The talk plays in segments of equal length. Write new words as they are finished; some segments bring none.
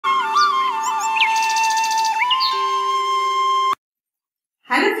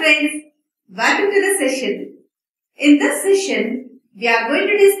friends, welcome to the session. In this session, we are going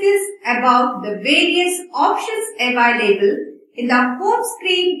to discuss about the various options available in the home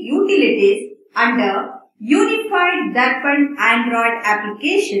screen utilities under Unified DARPAN Android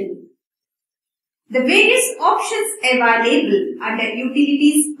application. The various options available under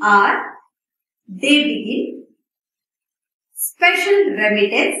utilities are Day Begin, Special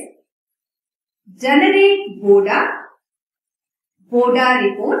Remittance, Generate BODA, BODA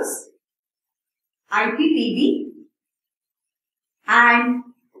Reports, IPPB, and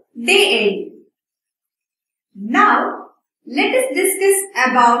Day End. Now, let us discuss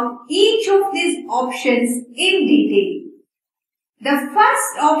about each of these options in detail. The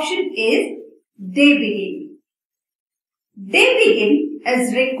first option is Day Begin. Day Begin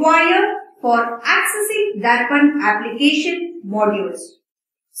is required for accessing DARPAN application modules.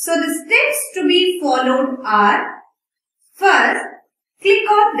 So the steps to be followed are: first, click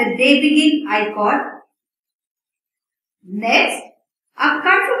on the Day Begin icon. Next, a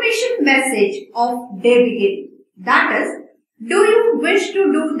confirmation message of Day Begin, that is, do you wish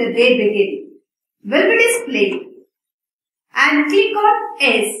to do the Day Begin, will be displayed. And click on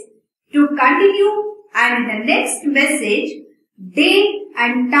Yes to continue, and in the next message, date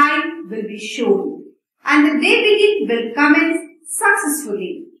and time will be shown and the Day Begin will commence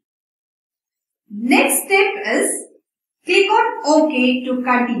successfully. Next step is click on OK to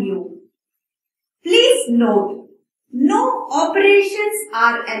continue. Please note, no operations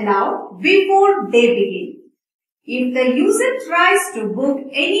are allowed before Day Begin. If the user tries to book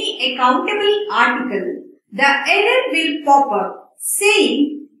any accountable article, the error will pop up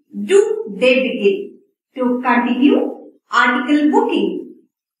saying do Day Begin to continue article booking.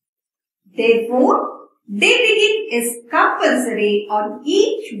 Therefore, Day Begin is compulsory on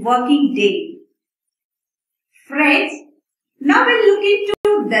each working day. Friends, now we'll look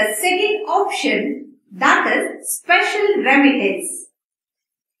into the second option, that is Special Remittance.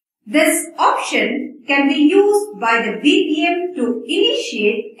 This option can be used by the BPM to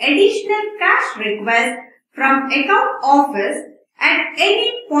initiate additional cash requests from account office at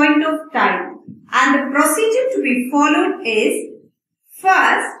any point of time. And the procedure to be followed is: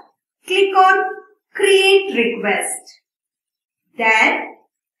 first, click on Create Request. Then,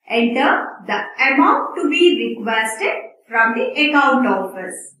 enter the amount to be requested from the account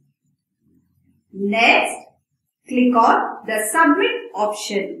office. Next, click on the Submit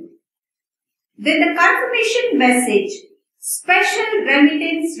option. Then the confirmation message, Special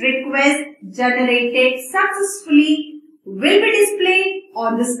Remittance Request generated successfully, will be displayed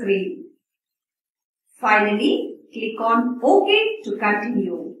on the screen. Finally, click on OK to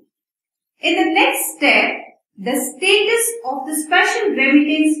continue. In the next step, the status of the special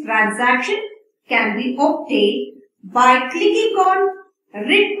remittance transaction can be obtained by clicking on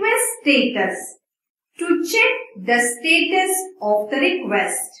Request Status to check the status of the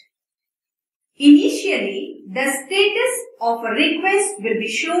request. Initially, the status of a request will be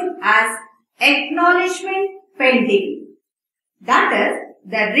shown as Acknowledgement Pending. That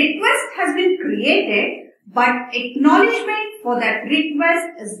is, the request has been created, but acknowledgement for that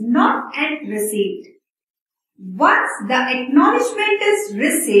request is not yet received. Once the acknowledgement is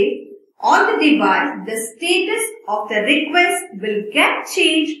received on the device, the status of the request will get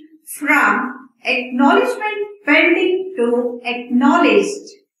changed from Acknowledgement Pending to Acknowledged,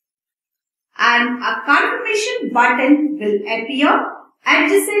 and a confirmation button will appear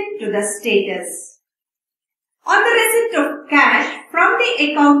adjacent to the status. On the receipt of cash from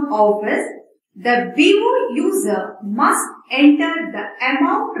the account office, the BO user must enter the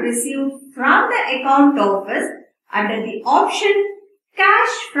amount received from the account office under the option Cash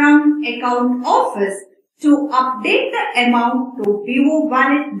from Account Office to update the amount to BO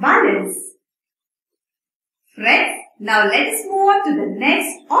wallet balance. Friends, now let us move on to the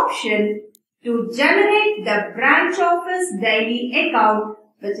next option to generate the branch office daily account,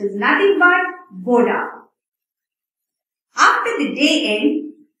 which is nothing but BODA. After the day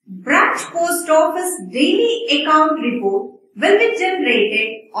end, branch post office daily account report will be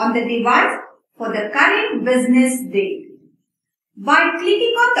generated on the device for the current business date. By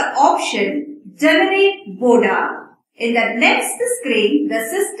clicking on the option Generate BODA, in the next screen, the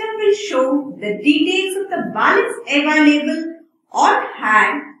system will show the details of the balance available on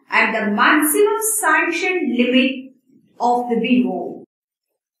hand and the maximum sanctioned limit of the BO.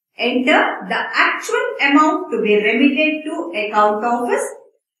 Enter the actual amount to be remitted to account office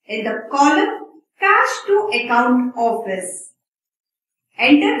in the column Cash to Account Office.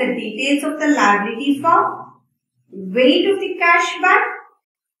 Enter the details of the liability form, weight of the cashback,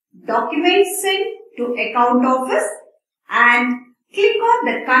 documents sent to account office, and click on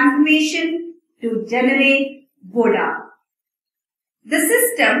the confirmation to generate BODA. The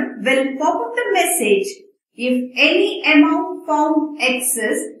system will pop up the message. If any amount found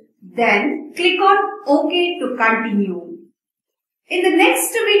excess, then click on OK to continue. In the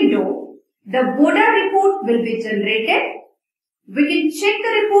next window, the BODA report will be generated. We can check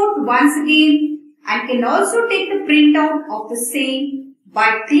the report once again and can also take the printout of the same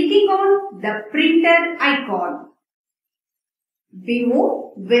by clicking on the printer icon.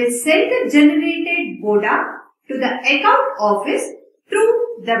 BO will send the generated BODA to the account office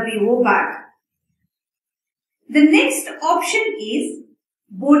through the BO bag. The next option is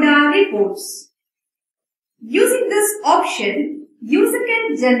BODA reports. Using this option, user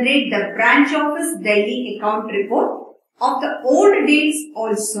can generate the branch office daily account report of the old dates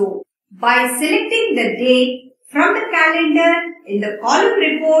also by selecting the date from the calendar in the column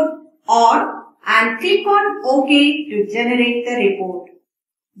report and click on OK to generate the report.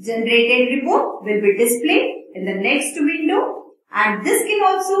 Generated report will be displayed in the next window and this can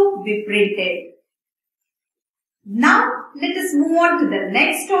also be printed. Now let us move on to the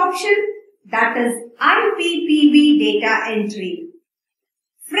next option, that is IPPB data entry.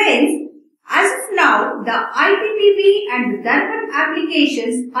 Friends, as of now, the IPPB and the DARPAN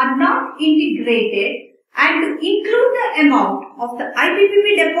applications are not integrated, and to include the amount of the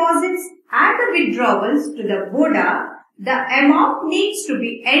IPPB deposits and the withdrawals to the BODA, the amount needs to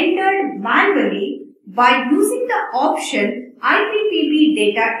be entered manually by using the option IPPB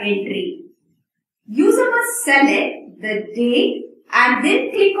data entry. User must select the date and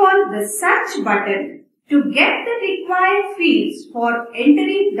then click on the search button to get the required fields for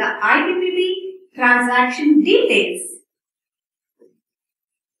entering the IPPB transaction details.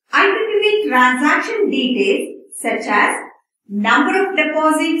 IPPB transaction details such as number of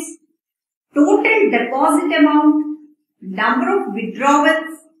deposits, total deposit amount, number of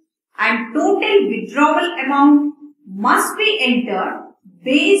withdrawals and total withdrawal amount must be entered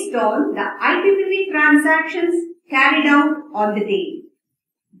based on the IPPB transactions carried out on the day.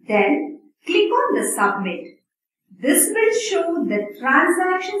 Then click on the submit. This will show the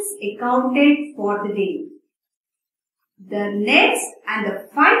transactions accounted for the day. The next and the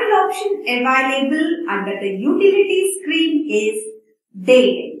final option available under the utility screen is day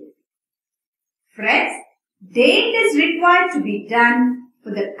end. Friends, day end is required to be done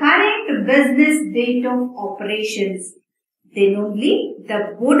for the current business date of operations. Then only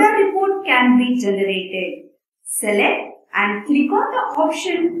the BODA report can be generated. Select and click on the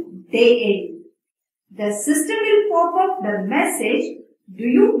option day end. The system will pop up the message, do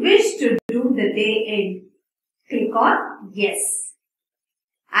you wish to do the day end? Click on yes.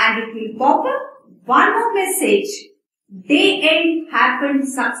 And it will pop up one more message, day end happened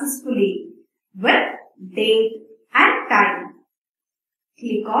successfully with date and time.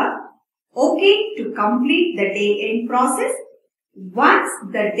 Click on OK to complete the day end process. Once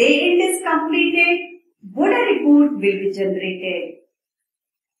the day end is completed, BODA report will be generated.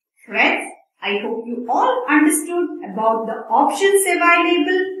 Friends, I hope you all understood about the options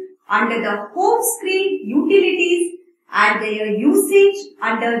available under the home screen utilities and their usage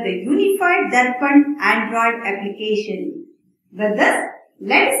under the Unified DARPAN Android application. With this,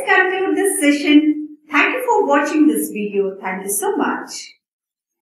 let us conclude this session. Thank you for watching this video. Thank you so much.